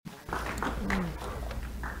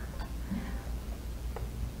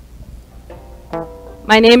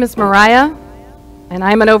My name is Mariah, and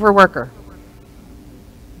I'm an overworker.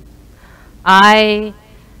 I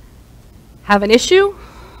have an issue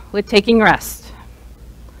with taking rest.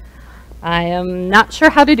 I am not sure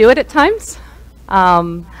how to do it at times.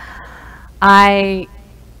 I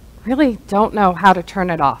really don't know how to turn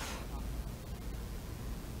it off.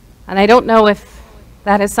 And I don't know if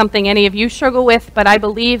that is something any of you struggle with, but I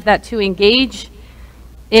believe that to engage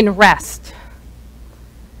in rest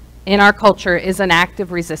in our culture is an act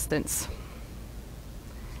of resistance.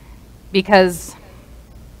 Because,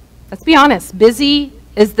 let's be honest, busy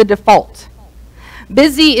is the default.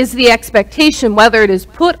 Busy is the expectation, whether it is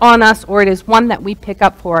put on us or it is one that we pick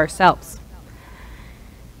up for ourselves.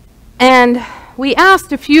 And we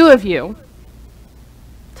asked a few of you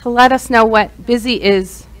to let us know what busy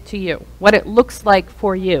is to you, what it looks like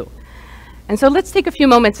for you. And so let's take a few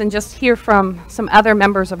moments and just hear from some other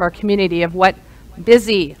members of our community of what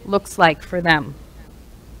busy looks like for them.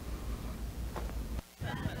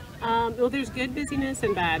 Well, there's good busyness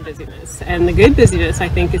and bad busyness. And the good busyness, I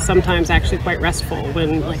think, is sometimes actually quite restful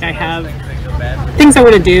when, like, I have things I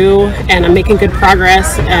want to do and I'm making good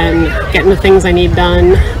progress and getting the things I need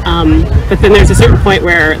done. But then there's a certain point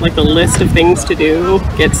where, like, the list of things to do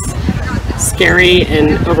gets scary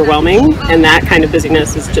and overwhelming, and that kind of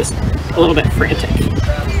busyness is just a little bit frantic.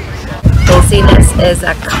 Busyness is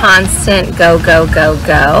a constant go, go, go,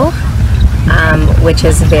 go, which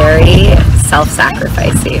is very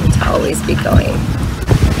self-sacrificing to always be going.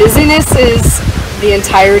 Busyness is the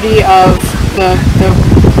entirety of the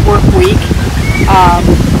work week.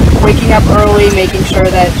 Waking up early, making sure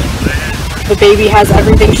that the baby has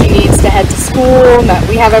everything she needs to head to school, and that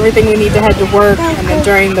we have everything we need to head to work, and then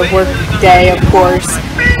during the work day, of course,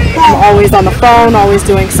 I'm always on the phone, always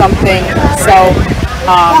doing something, so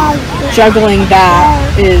juggling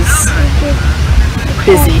that is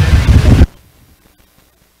busy.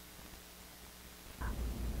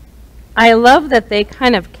 I love that they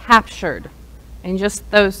kind of captured in just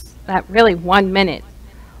that really 1 minute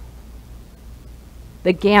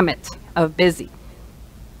the gamut of busy.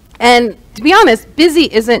 And to be honest, busy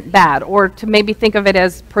isn't bad, or to maybe think of it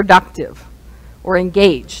as productive or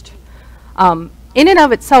engaged. In and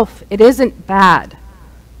of itself, it isn't bad.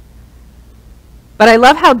 But I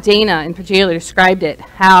love how Dana in particular described it,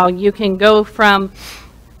 how you can go from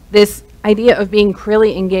this idea of being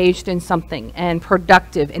really engaged in something and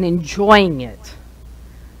productive and enjoying it,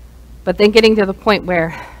 but then getting to the point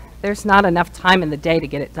where there's not enough time in the day to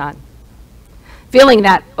get it done. Feeling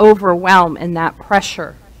that overwhelm and that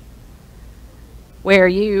pressure where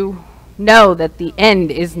you know that the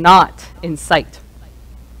end is not in sight.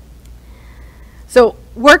 So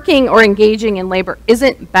working or engaging in labor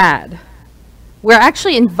isn't bad. We're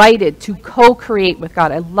actually invited to co-create with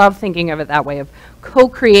God. I love thinking of it that way, of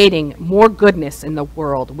co-creating more goodness in the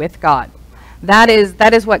world with God. That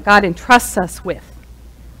is what God entrusts us with.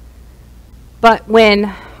 But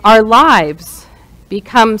when our lives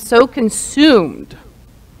become so consumed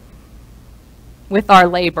with our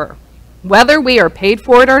labor, whether we are paid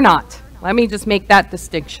for it or not, let me just make that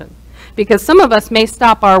distinction. Because some of us may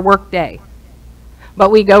stop our work day, but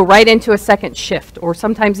we go right into a second shift, or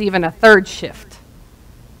sometimes even a third shift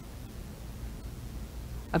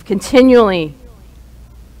of continually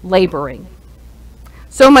laboring.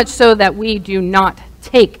 So much so that we do not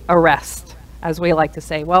take a rest, as we like to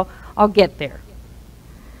say. Well, I'll get there.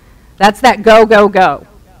 That's that go, go, go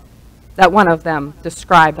that one of them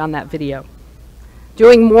described on that video.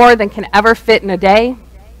 Doing more than can ever fit in a day.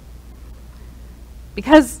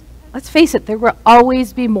 Because, let's face it, there will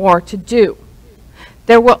always be more to do.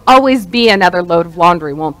 There will always be another load of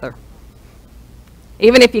laundry, won't there?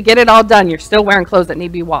 Even if you get it all done, you're still wearing clothes that need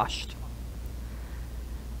to be washed.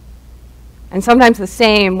 And sometimes the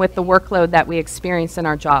same with the workload that we experience in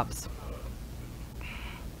our jobs.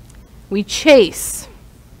 We chase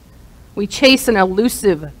an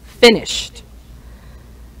elusive finished,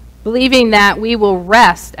 believing that we will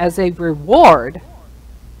rest as a reward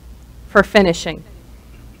for finishing.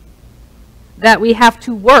 That we have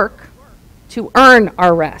to work to earn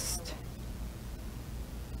our rest.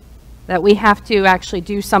 That we have to actually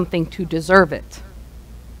do something to deserve it.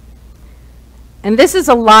 And this is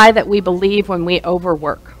a lie that we believe when we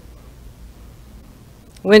overwork.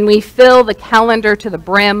 When we fill the calendar to the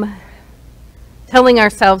brim, telling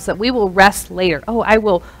ourselves that we will rest later. Oh, I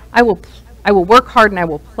will work hard and I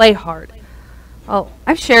will play hard. Well,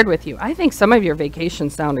 I've shared with you, I think some of your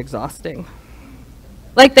vacations sound exhausting.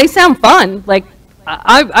 Like, they sound fun. Like,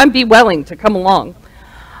 I'd be willing to come along.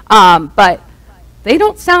 But they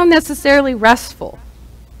don't sound necessarily restful.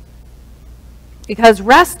 Because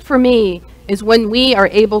rest for me is when we are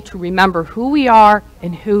able to remember who we are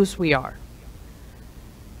and whose we are.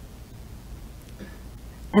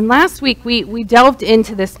 And last week, we delved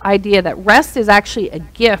into this idea that rest is actually a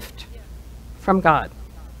gift from God.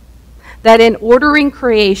 That in ordering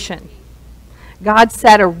creation, God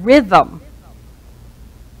set a rhythm,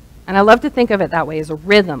 and I love to think of it that way, as a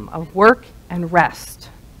rhythm of work and rest.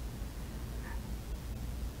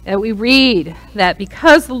 That we read that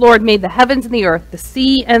because the Lord made the heavens and the earth, the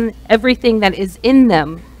sea and everything that is in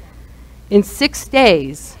them in 6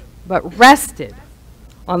 days, but rested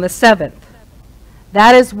on the seventh.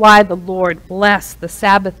 That is why the Lord blessed the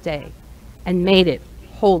Sabbath day and made it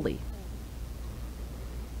holy.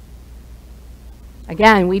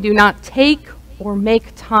 Again, we do not take or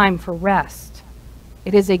make time for rest.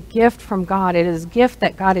 It is a gift from God. It is a gift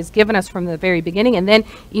that God has given us from the very beginning, and then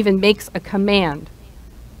even makes a command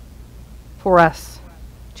for us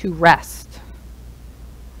to rest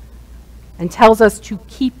and tells us to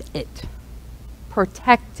keep it,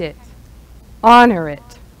 protect it, honor it.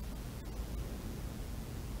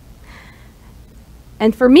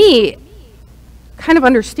 And for me, kind of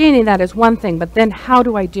understanding that is one thing, but then how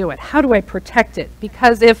do I do it? How do I protect it?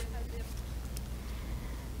 Because if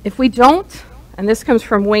we don't, and this comes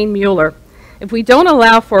from Wayne Mueller, if we don't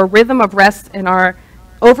allow for a rhythm of rest in our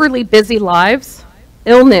overly busy lives,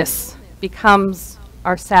 illness becomes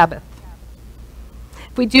our Sabbath.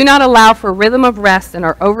 If we do not allow for a rhythm of rest in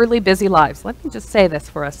our overly busy lives, let me just say this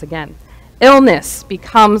for us again. Illness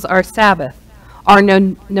becomes our Sabbath. Our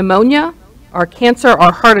pneumonia, our cancer,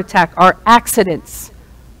 our heart attack, our accidents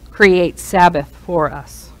create Sabbath for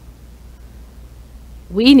us.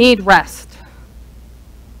 We need rest.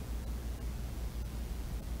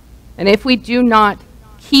 And if we do not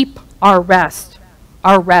keep our rest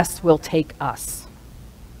will take us.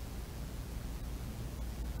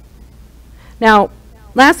 Now,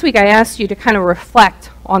 last week I asked you to kind of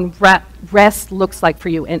reflect on what rest looks like for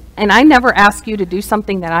you. And I never ask you to do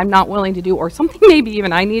something that I'm not willing to do, or something maybe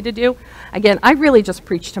even I need to do. Again, I really just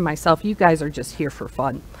preach to myself. You guys are just here for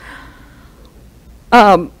fun.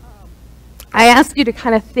 I ask you to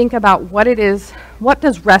kind of think about what it is, what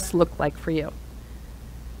does rest look like for you?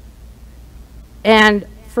 And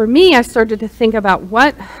for me, I started to think about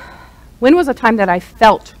when was a time that I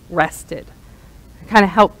felt rested? I kind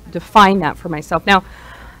of helped define that for myself. Now,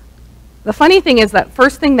 the funny thing is that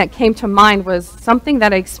first thing that came to mind was something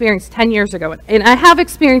that I experienced 10 years ago. And I have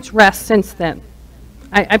experienced rest since then.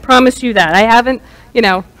 I promise you that. I haven't,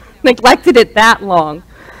 neglected it that long.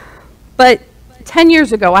 But 10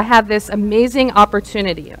 years ago, I had this amazing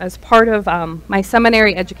opportunity as part of my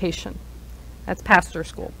seminary education, that's pastor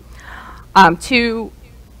school, to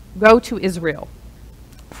go to Israel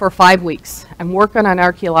for 5 weeks and work on an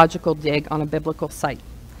archaeological dig on a biblical site.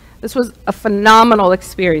 This was a phenomenal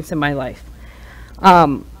experience in my life.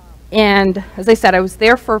 And as I said, I was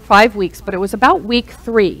there for 5 weeks, but it was about week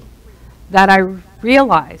 3 that I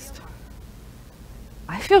realized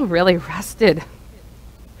I feel really rested.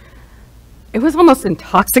 It was almost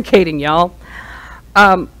intoxicating, y'all.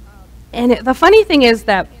 The funny thing is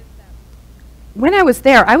that when I was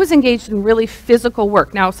there, I was engaged in really physical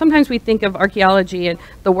work. Now, sometimes we think of archaeology and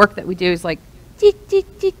the work that we do is like,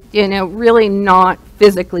 really not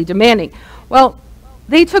physically demanding. Well,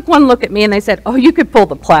 they took one look at me and they said, oh, you could pull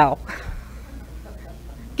the plow.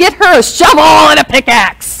 Get her a shovel and a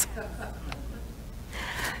pickaxe.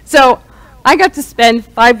 So I got to spend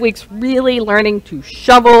 5 weeks really learning to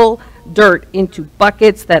shovel dirt into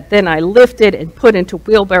buckets that then I lifted and put into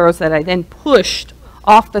wheelbarrows that I then pushed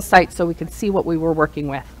off the site so we could see what we were working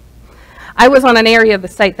with. I was on an area of the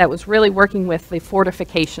site that was really working with the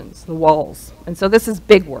fortifications, the walls. And so this is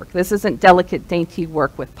big work. This isn't delicate, dainty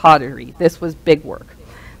work with pottery. This was big work.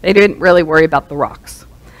 They didn't really worry about the rocks.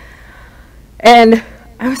 And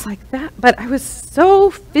I was like that, but I was so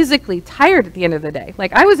physically tired at the end of the day.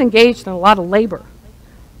 Like I was engaged in a lot of labor,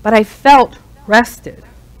 but I felt rested.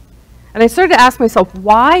 And I started to ask myself,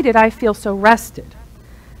 why did I feel so rested?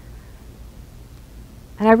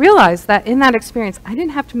 And I realized that in that experience, I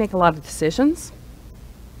didn't have to make a lot of decisions.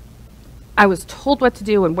 I was told what to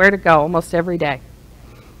do and where to go almost every day.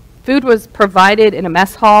 Food was provided in a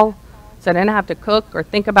mess hall, so I didn't have to cook or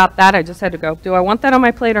think about that. I just had to go, do I want that on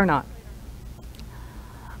my plate or not?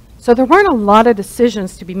 So there weren't a lot of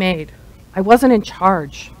decisions to be made. I wasn't in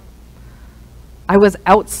charge. I was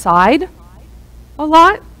outside a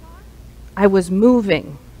lot. I was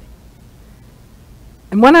moving.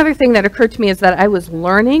 And one other thing that occurred to me is that I was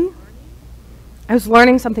learning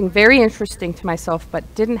something very interesting to myself, but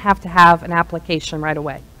didn't have to have an application right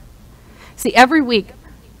away. See, every week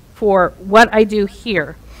for what I do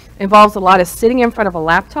here involves a lot of sitting in front of a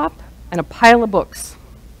laptop and a pile of books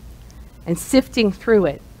and sifting through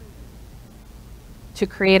it to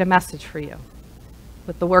create a message for you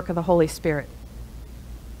with the work of the Holy Spirit.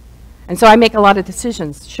 And so I make a lot of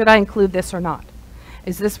decisions. Should I include this or not?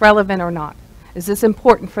 Is this relevant or not? Is this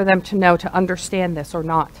important for them to know, to understand this or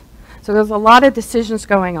not? So there's a lot of decisions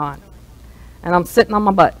going on. And I'm sitting on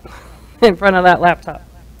my butt in front of that laptop.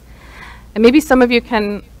 And maybe some of you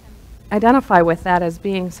can identify with that as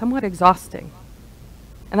being somewhat exhausting.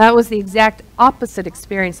 And that was the exact opposite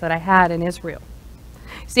experience that I had in Israel.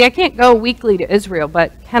 See, I can't go weekly to Israel,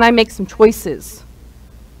 but can I make some choices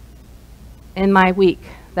in my week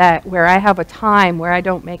where I have a time where I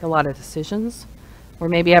don't make a lot of decisions, where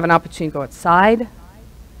maybe I have an opportunity to go outside,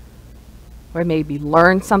 or maybe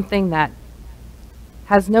learn something that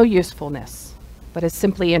has no usefulness, but is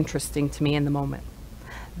simply interesting to me in the moment.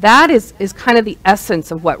 That is kind of the essence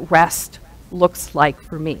of what rest looks like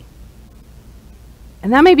for me.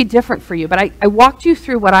 And that may be different for you, but I walked you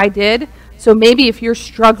through what I did, so maybe if you're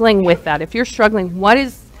struggling with that, if you're struggling, what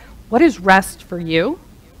is rest for you?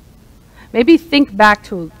 Maybe think back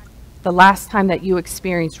to the last time that you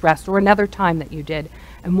experienced rest, or another time that you did,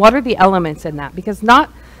 and what are the elements in that? Because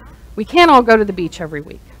we can't all go to the beach every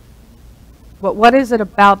week. But what is it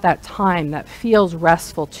about that time that feels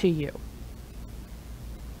restful to you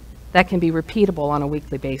that can be repeatable on a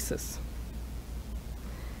weekly basis?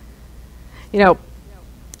 You know,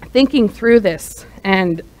 thinking through this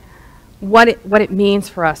and what it means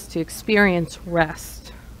for us to experience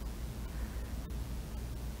rest,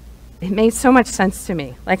 it made so much sense to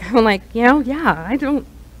me. I'm like, yeah, I don't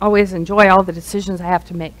always enjoy all the decisions I have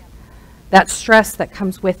to make. That stress that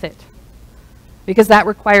comes with it. Because that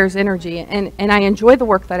requires energy. And I enjoy the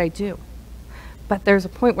work that I do. But there's a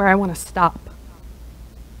point where I want to stop.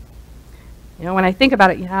 When I think about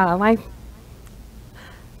it,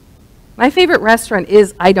 my favorite restaurant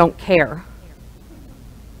is I Don't Care.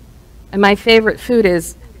 And my favorite food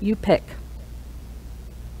is you pick.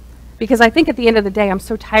 Because I think at the end of the day, I'm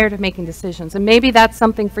so tired of making decisions. And maybe that's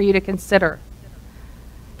something for you to consider.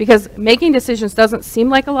 Because making decisions doesn't seem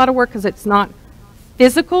like a lot of work because it's not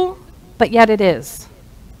physical, but yet it is.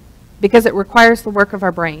 Because it requires the work of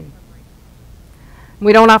our brain.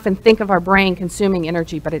 We don't often think of our brain consuming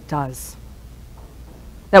energy, but it does.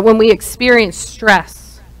 That when we experience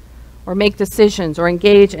stress or make decisions or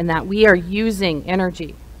engage in that, we are using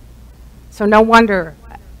energy. So no wonder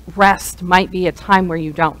rest might be a time where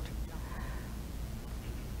you don't.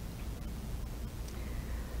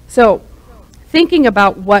 So thinking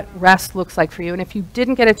about what rest looks like for you, and if you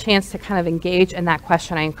didn't get a chance to kind of engage in that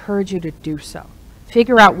question, I encourage you to do so.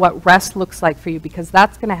 Figure out what rest looks like for you, because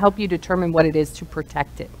that's going to help you determine what it is to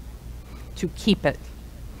protect it, to keep it.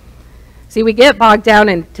 See, we get bogged down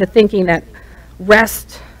into thinking that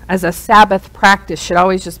rest as a Sabbath practice should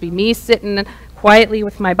always just be me sitting quietly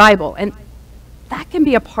with my Bible, and that can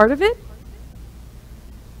be a part of it.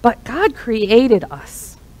 But God created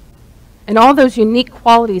us. And all those unique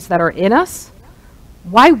qualities that are in us,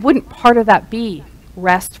 why wouldn't part of that be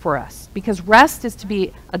rest for us? Because rest is to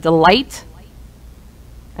be a delight,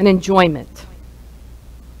 an enjoyment.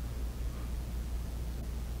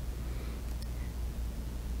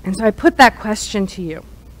 And so I put that question to you.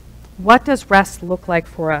 What does rest look like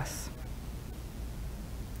for us?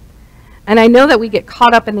 And I know that we get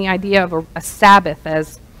caught up in the idea of a Sabbath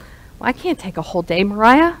as, well, I can't take a whole day,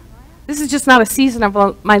 Mariah. This is just not a season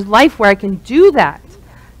of my life where I can do that.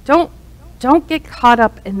 Don't get caught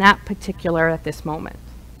up in that particular at this moment.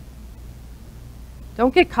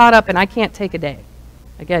 Don't get caught up in I can't take a day.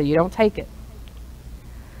 Again, you don't take it.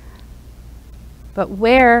 But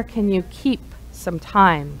where can you keep some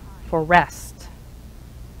time for rest?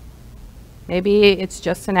 Maybe it's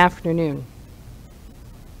just an afternoon.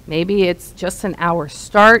 Maybe it's just an hour.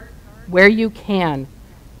 Start where you can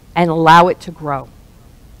and allow it to grow.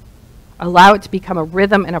 Allow it to become a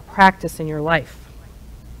rhythm and a practice in your life.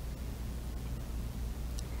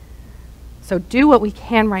 So do what we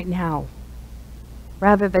can right now,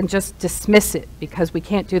 rather than just dismiss it because we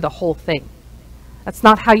can't do the whole thing. That's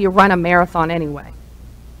not how you run a marathon anyway.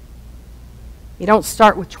 You don't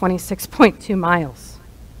start with 26.2 miles.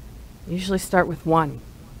 You usually start with 1.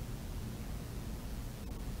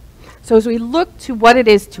 So as we look to what it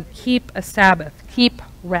is to keep a Sabbath, keep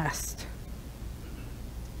rest,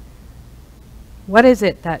 what is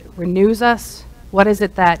it that renews us? What is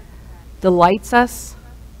it that delights us?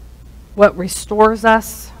 What restores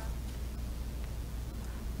us?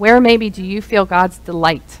 Where maybe do you feel God's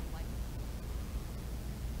delight?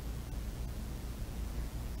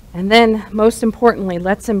 And then, most importantly,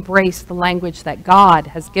 let's embrace the language that God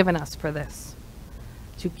has given us for this.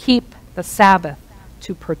 To keep the Sabbath,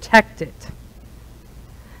 to protect it.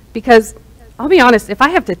 Because I'll be honest, if I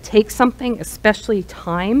have to take something, especially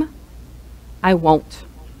time, I won't.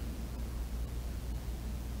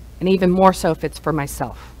 And even more so if it's for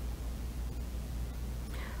myself.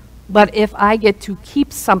 But if I get to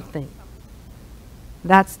keep something,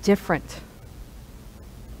 that's different.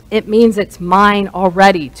 It means it's mine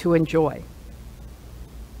already to enjoy.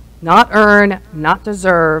 Not earn, not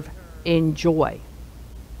deserve, enjoy.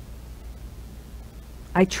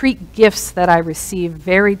 I treat gifts that I receive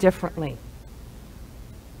very differently.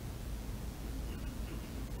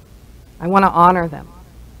 I want to honor them.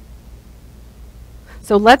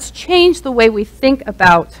 So let's change the way we think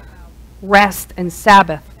about rest and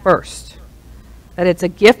Sabbath first. That it's a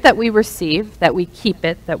gift that we receive, that we keep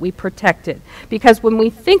it, that we protect it. Because when we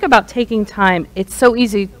think about taking time, it's so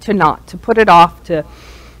easy to put it off, to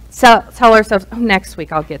tell ourselves, oh, next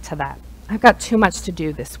week I'll get to that. I've got too much to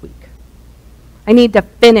do this week. I need to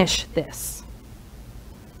finish this.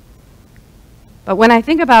 But when I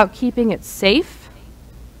think about keeping it safe,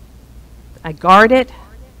 I guard it,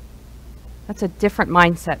 that's a different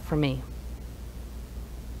mindset for me.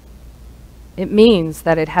 It means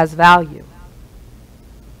that it has value.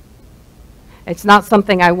 It's not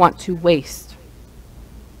something I want to waste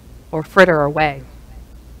or fritter away.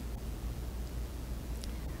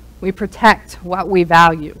 We protect what we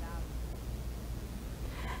value.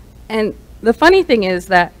 And the funny thing is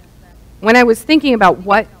that when I was thinking about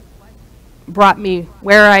what brought me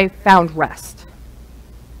where I found rest,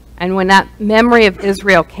 and when that memory of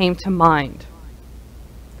Israel came to mind,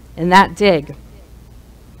 in that dig,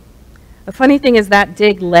 the funny thing is that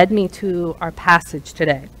dig led me to our passage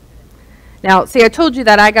today. Now, see, I told you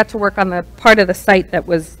that I got to work on the part of the site that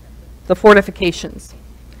was the fortifications.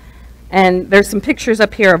 And there's some pictures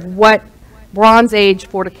up here of what Bronze Age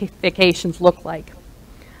fortifications look like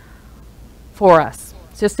for us,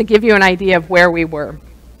 just to give you an idea of where we were.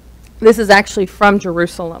 This is actually from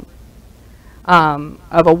Jerusalem,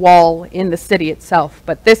 of a wall in the city itself.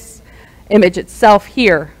 But this image itself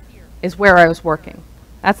here is where I was working.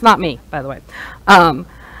 That's not me, by the way.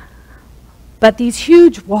 But these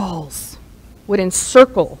huge walls would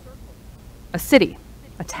encircle a city,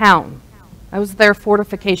 a town. That was their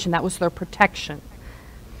fortification. That was their protection.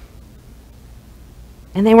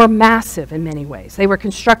 And they were massive in many ways. They were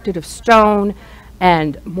constructed of stone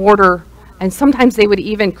and mortar, and sometimes they would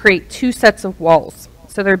even create two sets of walls.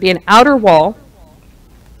 So there would be an outer wall,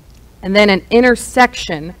 and then an inner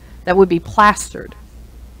section that would be plastered,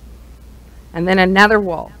 and then another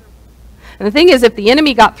wall. And the thing is, if the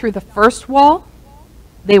enemy got through the first wall,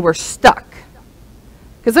 they were stuck.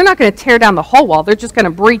 Because they're not going to tear down the whole wall, they're just going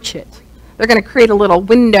to breach it. They're going to create a little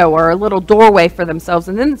window or a little doorway for themselves,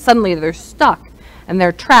 and then suddenly they're stuck and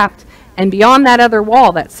they're trapped. And beyond that other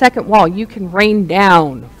wall, that second wall, you can rain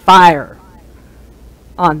down fire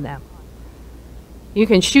on them. You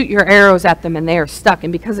can shoot your arrows at them and they are stuck.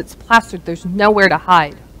 And because it's plastered, there's nowhere to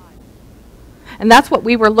hide. And that's what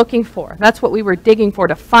we were looking for. That's what we were digging for,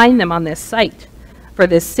 to find them on this site for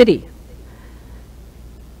this city.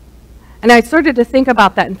 And I started to think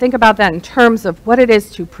about that, and think about that in terms of what it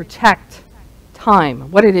is to protect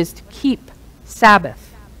time, what it is to keep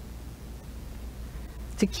Sabbath,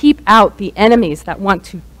 to keep out the enemies that want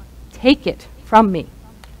to take it from me.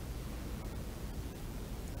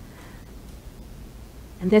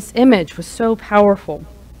 And this image was so powerful,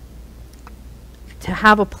 to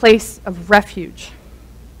have a place of refuge.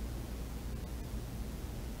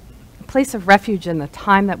 A place of refuge in the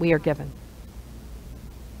time that we are given.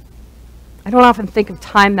 I don't often think of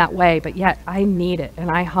time that way, but yet I need it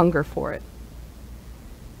and I hunger for it.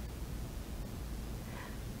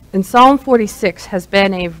 And Psalm 46 has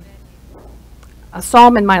been a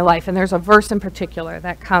psalm in my life, and there's a verse in particular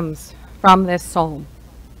that comes from this psalm.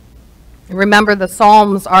 And remember, the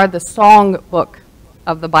Psalms are the song book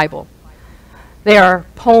of the Bible. They are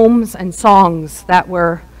poems and songs that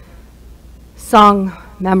were sung,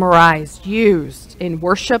 memorized, used in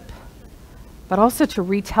worship, but also to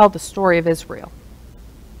retell the story of Israel.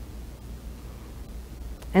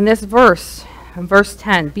 And this verse, in verse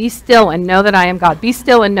 10, be still and know that I am God. Be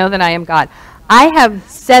still and know that I am God. I have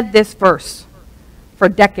said this verse for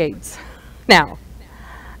decades now.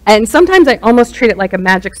 And sometimes I almost treat it like a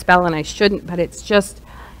magic spell, and I shouldn't, but it's just,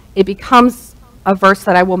 it becomes a verse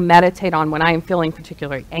that I will meditate on when I am feeling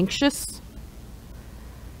particularly anxious,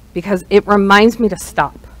 because it reminds me to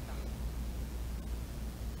stop,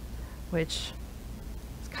 which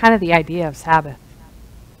is kind of the idea of Sabbath,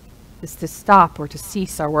 is to stop or to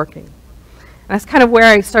cease our working. And that's kind of where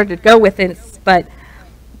I started to go with it. But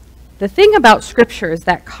the thing about Scripture is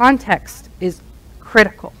that context is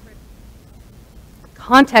critical.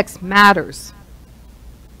 Context matters.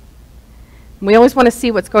 We always want to see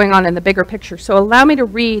what's going on in the bigger picture. So allow me to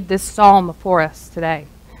read this psalm for us today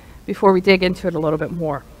before we dig into it a little bit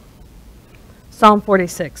more. Psalm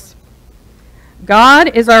 46. God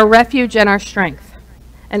is our refuge and our strength,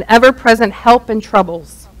 an ever-present help in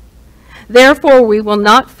troubles. Therefore we will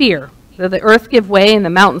not fear, though the earth give way and the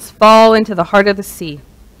mountains fall into the heart of the sea.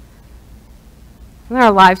 Doesn't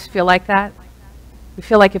our lives feel like that? We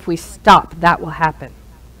feel like if we stop, that will happen.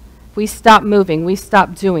 If we stop moving, we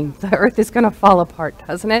stop doing, the earth is going to fall apart,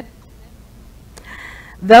 doesn't it?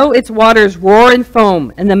 Though its waters roar and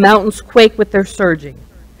foam, and the mountains quake with their surging,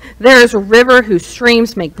 there is a river whose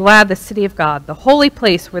streams make glad the city of God, the holy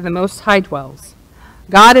place where the Most High dwells.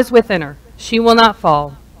 God is within her. She will not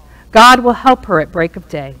fall. God will help her at break of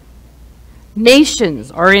day. Nations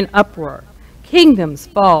are in uproar. Kingdoms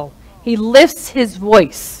fall. He lifts his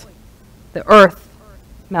voice. The earth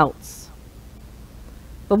melts.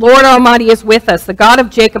 The Lord Almighty is with us. The God of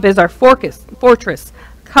Jacob is our fortress.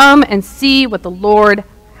 Come and see what the Lord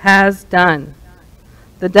has done.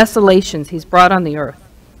 The desolations he's brought on the earth.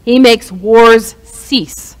 He makes wars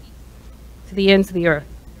cease to the ends of the earth.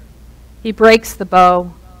 He breaks the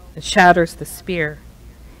bow and shatters the spear.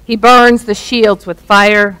 He burns the shields with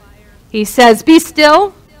fire. He says, "Be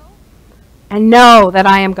still and know that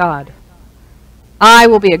I am God. I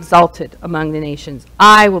will be exalted among the nations.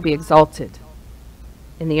 I will be exalted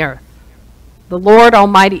in the earth. The Lord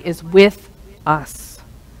Almighty is with us.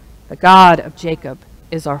 The God of Jacob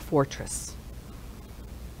is our fortress."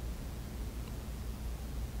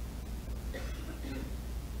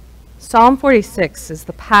 Psalm 46 is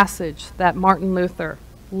the passage that Martin Luther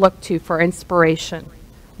looked to for inspiration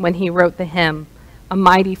when he wrote the hymn, "A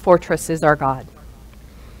Mighty Fortress is Our God."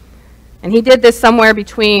 And he did this somewhere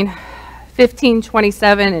between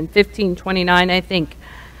 1527 and 1529, I think.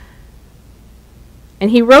 And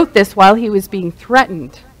he wrote this while he was being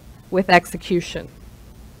threatened with execution.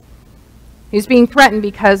 He was being threatened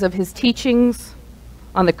because of his teachings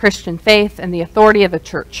on the Christian faith and the authority of the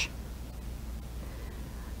church.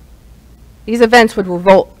 These events would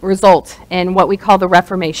result in what we call the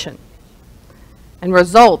Reformation, and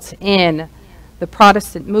result in the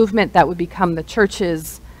Protestant movement that would become the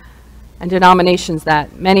churches and denominations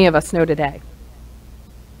that many of us know today.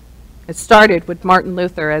 It started with Martin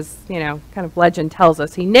Luther, as kind of legend tells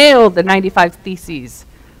us. He nailed the 95 Theses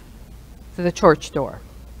to the church door.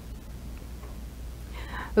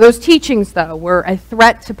 Those teachings, though, were a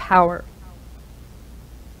threat to power.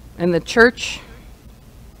 And the church,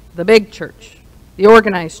 the big church, the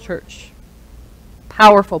organized church,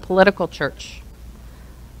 powerful political church,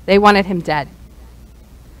 they wanted him dead.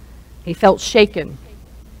 He felt shaken,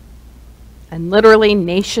 and literally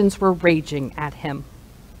nations were raging at him.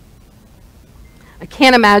 I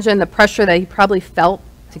can't imagine the pressure that he probably felt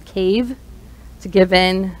to cave, to give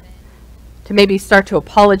in, to maybe start to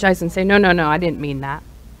apologize and say, no, I didn't mean that.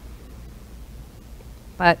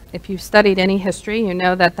 But if you've studied any history, you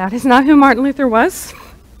know that that is not who Martin Luther was.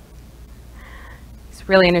 He's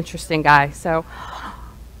really an interesting guy. So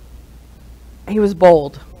he was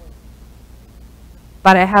bold.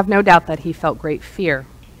 But I have no doubt that he felt great fear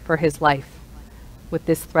for his life with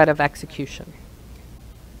this threat of execution.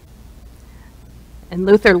 And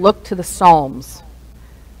Luther looked to the Psalms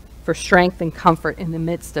for strength and comfort in the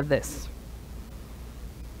midst of this.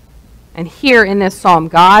 And here in this psalm,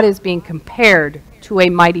 God is being compared to a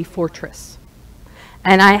mighty fortress.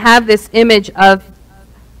 And I have this image of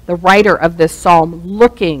the writer of this psalm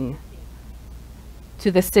looking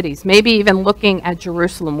to the cities, maybe even looking at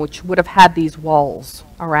Jerusalem, which would have had these walls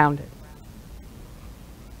around it.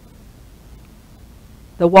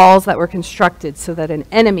 The walls that were constructed so that an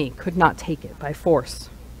enemy could not take it by force.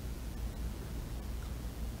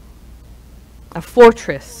 A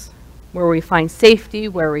fortress where we find safety,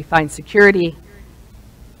 where we find security,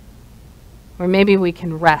 where maybe we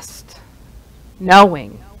can rest,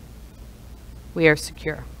 knowing we are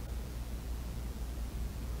secure.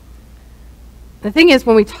 The thing is,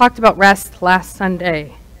 when we talked about rest last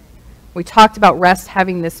Sunday, we talked about rest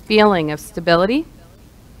having this feeling of stability,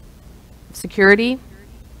 of security,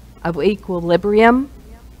 of equilibrium.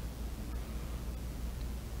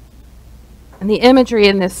 And the imagery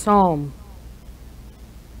in this psalm,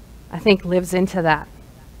 I think, lives into that,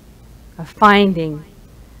 of finding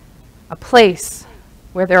a place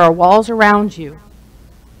where there are walls around you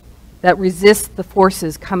that resist the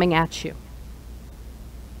forces coming at you.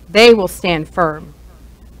 They will stand firm.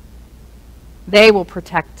 They will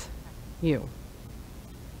protect you.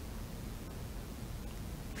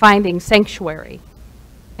 Finding sanctuary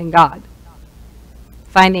in God.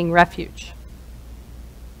 Finding refuge.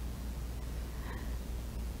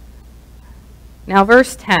 Now,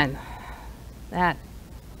 verse 10, that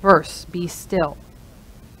verse, be still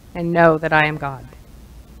and know that I am God,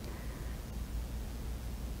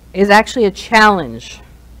 is actually a challenge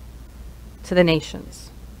to the nations.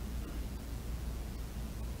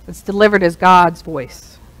 It's delivered as God's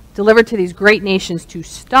voice, delivered to these great nations to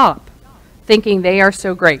stop thinking they are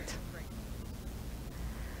so great.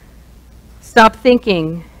 Stop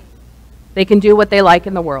thinking they can do what they like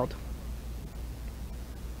in the world.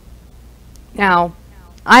 Now,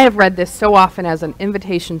 I have read this so often as an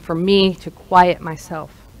invitation for me to quiet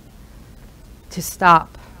myself, to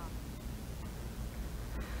stop,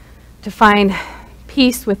 to find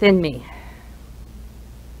peace within me.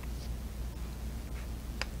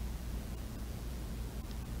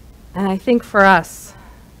 And I think for us,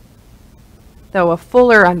 though, a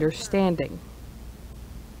fuller understanding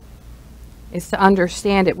is to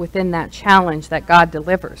understand it within that challenge that God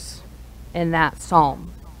delivers in that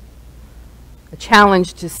psalm. A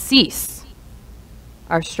challenge to cease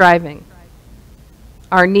our striving,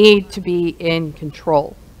 our need to be in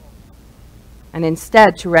control, and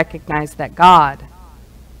instead to recognize that God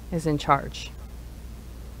is in charge.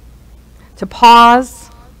 To pause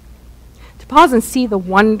and see the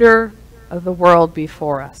wonder of the world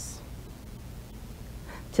before us.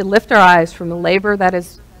 To lift our eyes from the labor that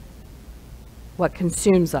is what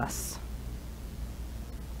consumes us,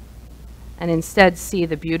 and instead see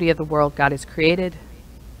the beauty of the world God has created,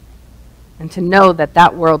 and to know that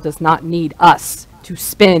that world does not need us to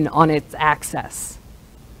spin on its axis,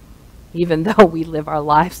 even though we live our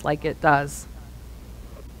lives like it does.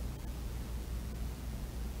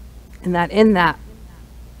 And that in that,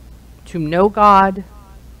 to know God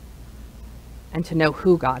and to know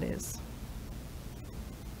who God is.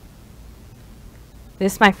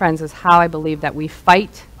 This, my friends, is how I believe that we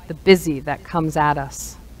fight the busy that comes at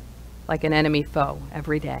us like an enemy foe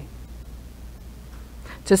every day.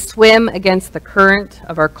 To swim against the current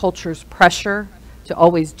of our culture's pressure to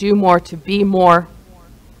always do more, to be more,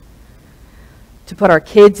 to put our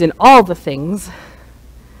kids in all the things,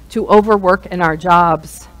 to overwork in our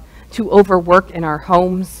jobs, to overwork in our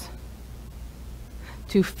homes,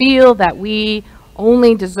 to feel that we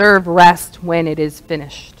only deserve rest when it is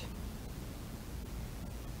finished.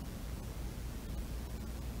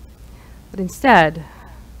 But instead,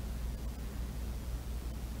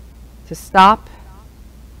 to stop,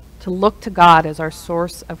 to look to God as our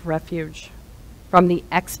source of refuge from the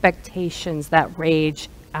expectations that rage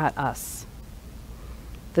at us,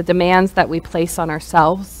 the demands that we place on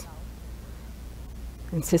ourselves,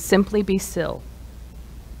 and to simply be still,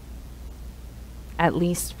 at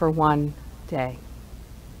least for one day.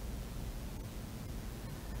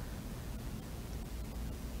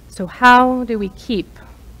 So how do we keep?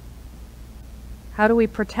 How do we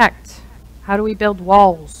protect? How do we build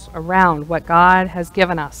walls around what God has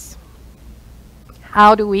given us?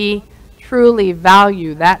 How do we truly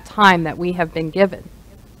value that time that we have been given?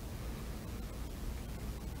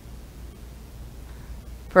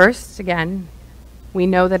 First, again, we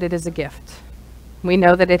know that it is a gift. We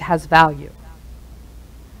know that it has value.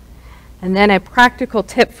 And then a practical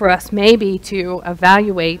tip for us may be to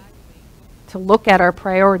evaluate, to look at our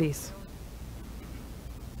priorities.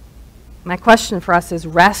 My question for us is,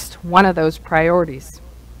 rest one of those priorities?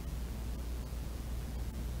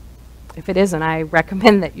 If it isn't, I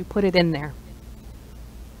recommend that you put it in there.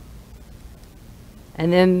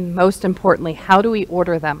 And then most importantly, how do we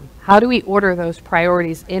order them? How do we order those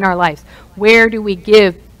priorities in our lives? Where do we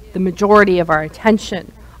give the majority of our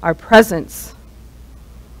attention, our presence?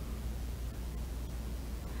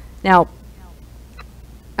 Now,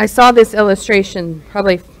 I saw this illustration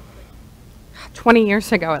probably 20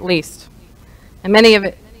 years ago at least. And many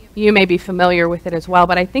of you may be familiar with it as well,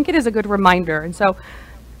 but I think it is a good reminder. And so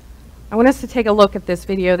I want us to take a look at this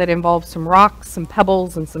video that involves some rocks, some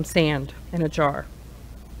pebbles, and some sand in a jar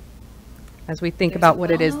as we think about what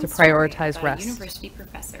it is to prioritize rest. A university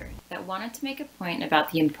professor that wanted to make a point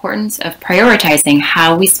about the importance of prioritizing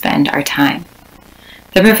how we spend our time.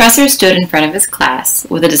 The professor stood in front of his class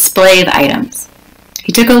with a display of items.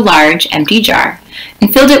 He took a large, empty jar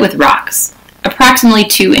and filled it with rocks, approximately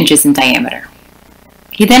 2 inches in diameter.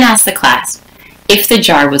 He then asked the class if the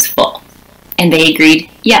jar was full, and they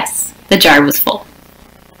agreed yes, the jar was full.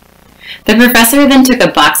 The professor then took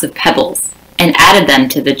a box of pebbles and added them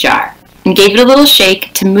to the jar and gave it a little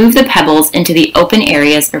shake to move the pebbles into the open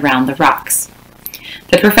areas around the rocks.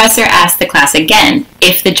 The professor asked the class again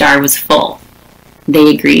if the jar was full.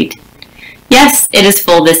 They agreed, yes, it is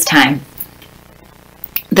full this time.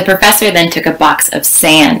 The professor then took a box of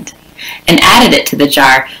sand and added it to the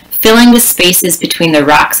jar, filling the spaces between the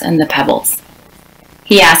rocks and the pebbles.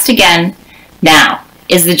 He asked again, Now,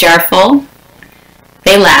 is the jar full?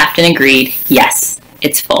 They laughed and agreed, yes,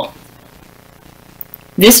 it's full.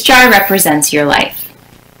 This jar represents your life.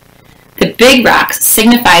 The big rocks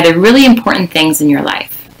signify the really important things in your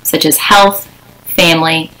life, such as health,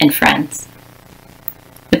 family, and friends.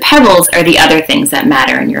 The pebbles are the other things that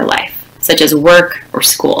matter in your life, such as work or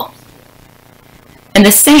school. And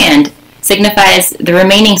the sand signifies the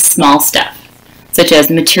remaining small stuff, such as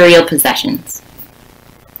material possessions.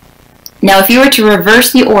 Now, if you were to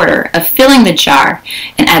reverse the order of filling the jar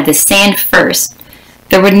and add the sand first,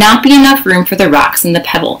 there would not be enough room for the rocks and the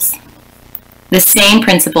pebbles. The same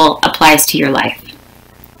principle applies to your life.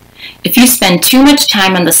 If you spend too much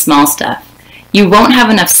time on the small stuff, you won't have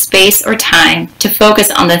enough space or time to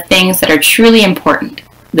focus on the things that are truly important,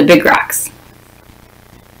 the big rocks.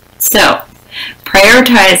 So,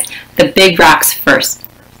 prioritize the big rocks first.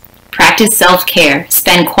 Practice self-care,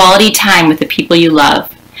 spend quality time with the people you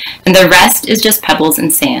love, and the rest is just pebbles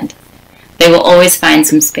and sand. They will always find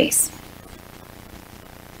some space.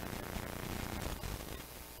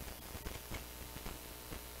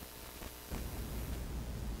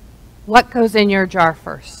 What goes in your jar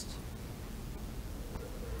first?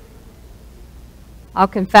 I'll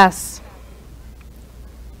confess,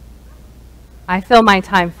 I fill my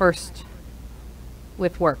time first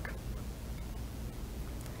with work.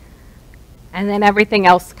 And then everything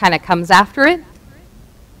else kind of comes after it.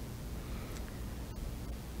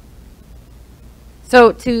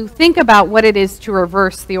 So to think about what it is to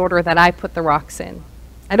reverse the order that I put the rocks in.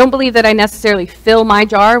 I don't believe that I necessarily fill my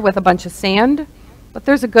jar with a bunch of sand, but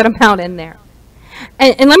there's a good amount in there.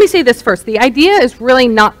 And let me say this first. The idea is really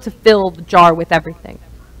not to fill the jar with everything,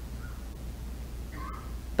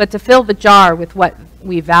 but to fill the jar with what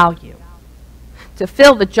we value, to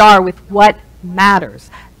fill the jar with what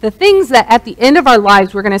matters. The things that at the end of our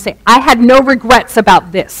lives we're going to say, I had no regrets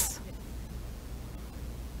about this.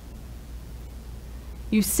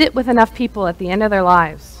 You sit with enough people at the end of their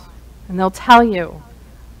lives, and they'll tell you,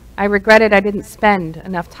 I regretted I didn't spend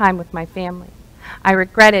enough time with my family. I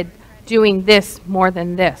regretted doing this more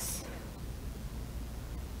than this.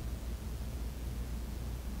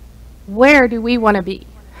 Where do we want to be?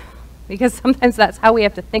 Because sometimes that's how we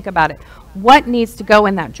have to think about it. What needs to go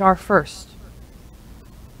in that jar first?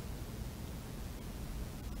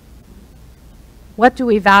 What do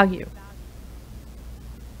we value?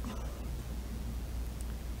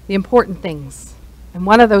 The important things. And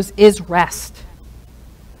one of those is rest.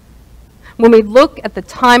 When we look at the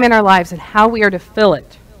time in our lives and how we are to fill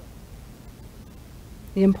it,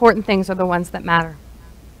 the important things are the ones that matter.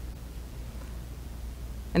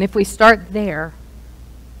 And if we start there,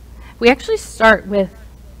 we actually start with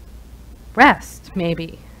rest,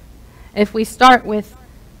 maybe. If we start with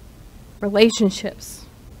relationships,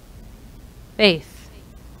 faith,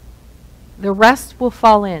 the rest will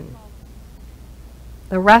fall in.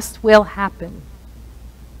 The rest will happen.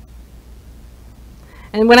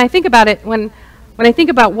 And when I think about it, when I think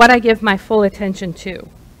about what I give my full attention to,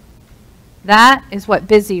 that is what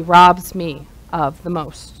busy robs me of the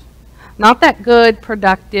most. Not that good,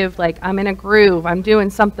 productive, like I'm in a groove, I'm doing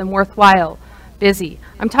something worthwhile, busy.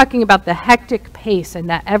 I'm talking about the hectic pace and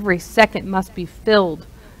that every second must be filled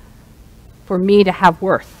for me to have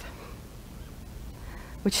worth,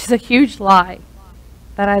 which is a huge lie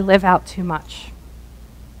that I live out too much.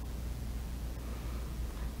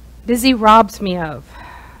 Busy robs me of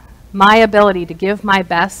my ability to give my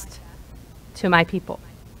best to my people,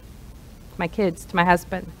 my kids, to my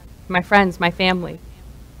husband, my friends, my family.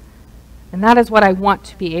 And that is what I want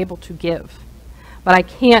to be able to give. But I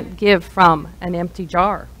can't give from an empty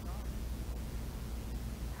jar.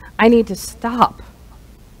 I need to stop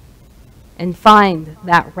and find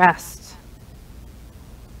that rest,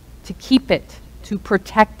 to keep it, to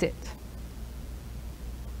protect it,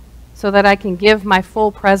 so that I can give my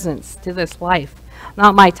full presence to this life,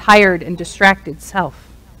 not my tired and distracted self.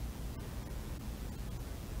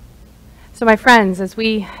 So my friends, as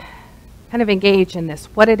we kind of engage in this,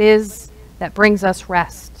 what it is that brings us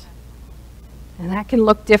rest, and that can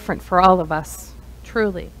look different for all of us,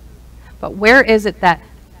 truly. But where is it that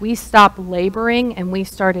we stop laboring and we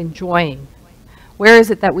start enjoying? Where is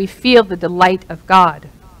it that we feel the delight of God?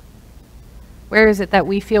 Where is it that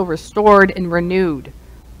we feel restored and renewed?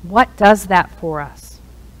 What does that for us?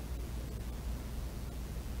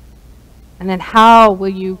 And then how will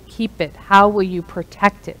you keep it? How will you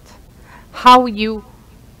protect it? How will you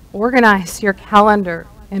organize your calendar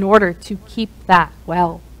in order to keep that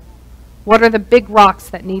well? What are the big rocks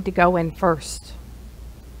that need to go in first?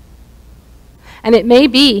 And it may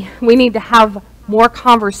be we need to have more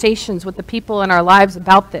conversations with the people in our lives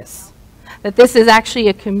about this. that this is actually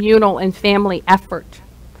a communal and family effort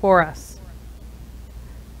for us.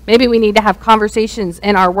 Maybe we need to have conversations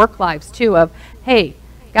in our work lives too of, hey,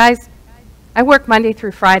 guys, I work Monday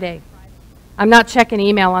through Friday. I'm not checking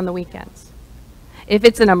email on the weekends. If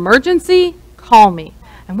it's an emergency, call me.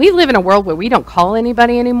 And we live in a world where we don't call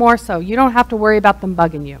anybody anymore, so you don't have to worry about them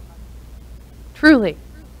bugging you. Truly.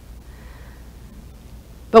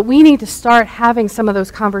 But we need to start having some of those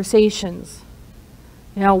conversations.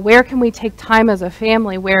 You know, where can we take time as a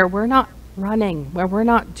family where we're not running, where we're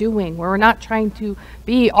not doing, where we're not trying to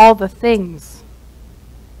be all the things?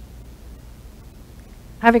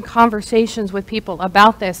 Having conversations with people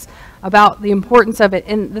about this, about the importance of it.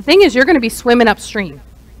 And the thing is, you're going to be swimming upstream.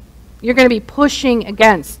 You're going to be pushing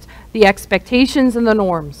against the expectations and the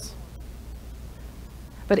norms.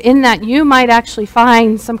 But in that, you might actually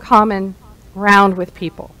find some common ground with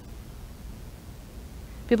people.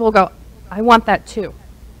 People will go, I want that too.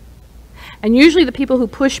 And usually the people who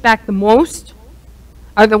push back the most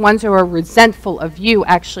are the ones who are resentful of you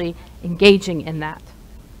actually engaging in that.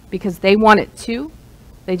 Because they want it too,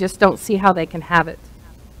 they just don't see how they can have it.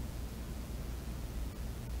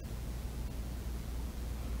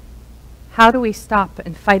 How do we stop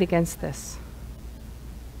and fight against this?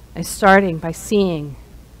 By starting by seeing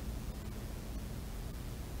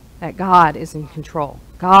that God is in control.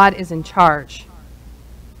 God is in charge.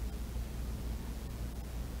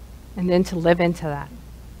 And then to live into that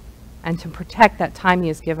and to protect that time He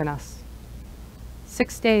has given us.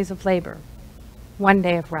 6 days of labor, 1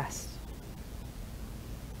 day of rest.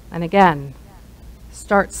 And again,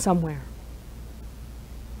 start somewhere.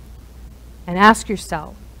 And ask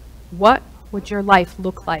yourself, what would your life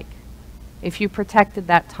look like if you protected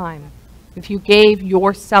that time? If you gave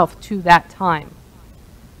yourself to that time?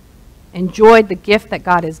 Enjoyed the gift that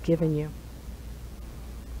God has given you,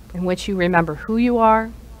 in which you remember who you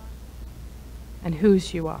are and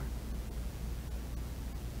whose you are.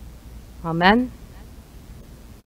 Amen.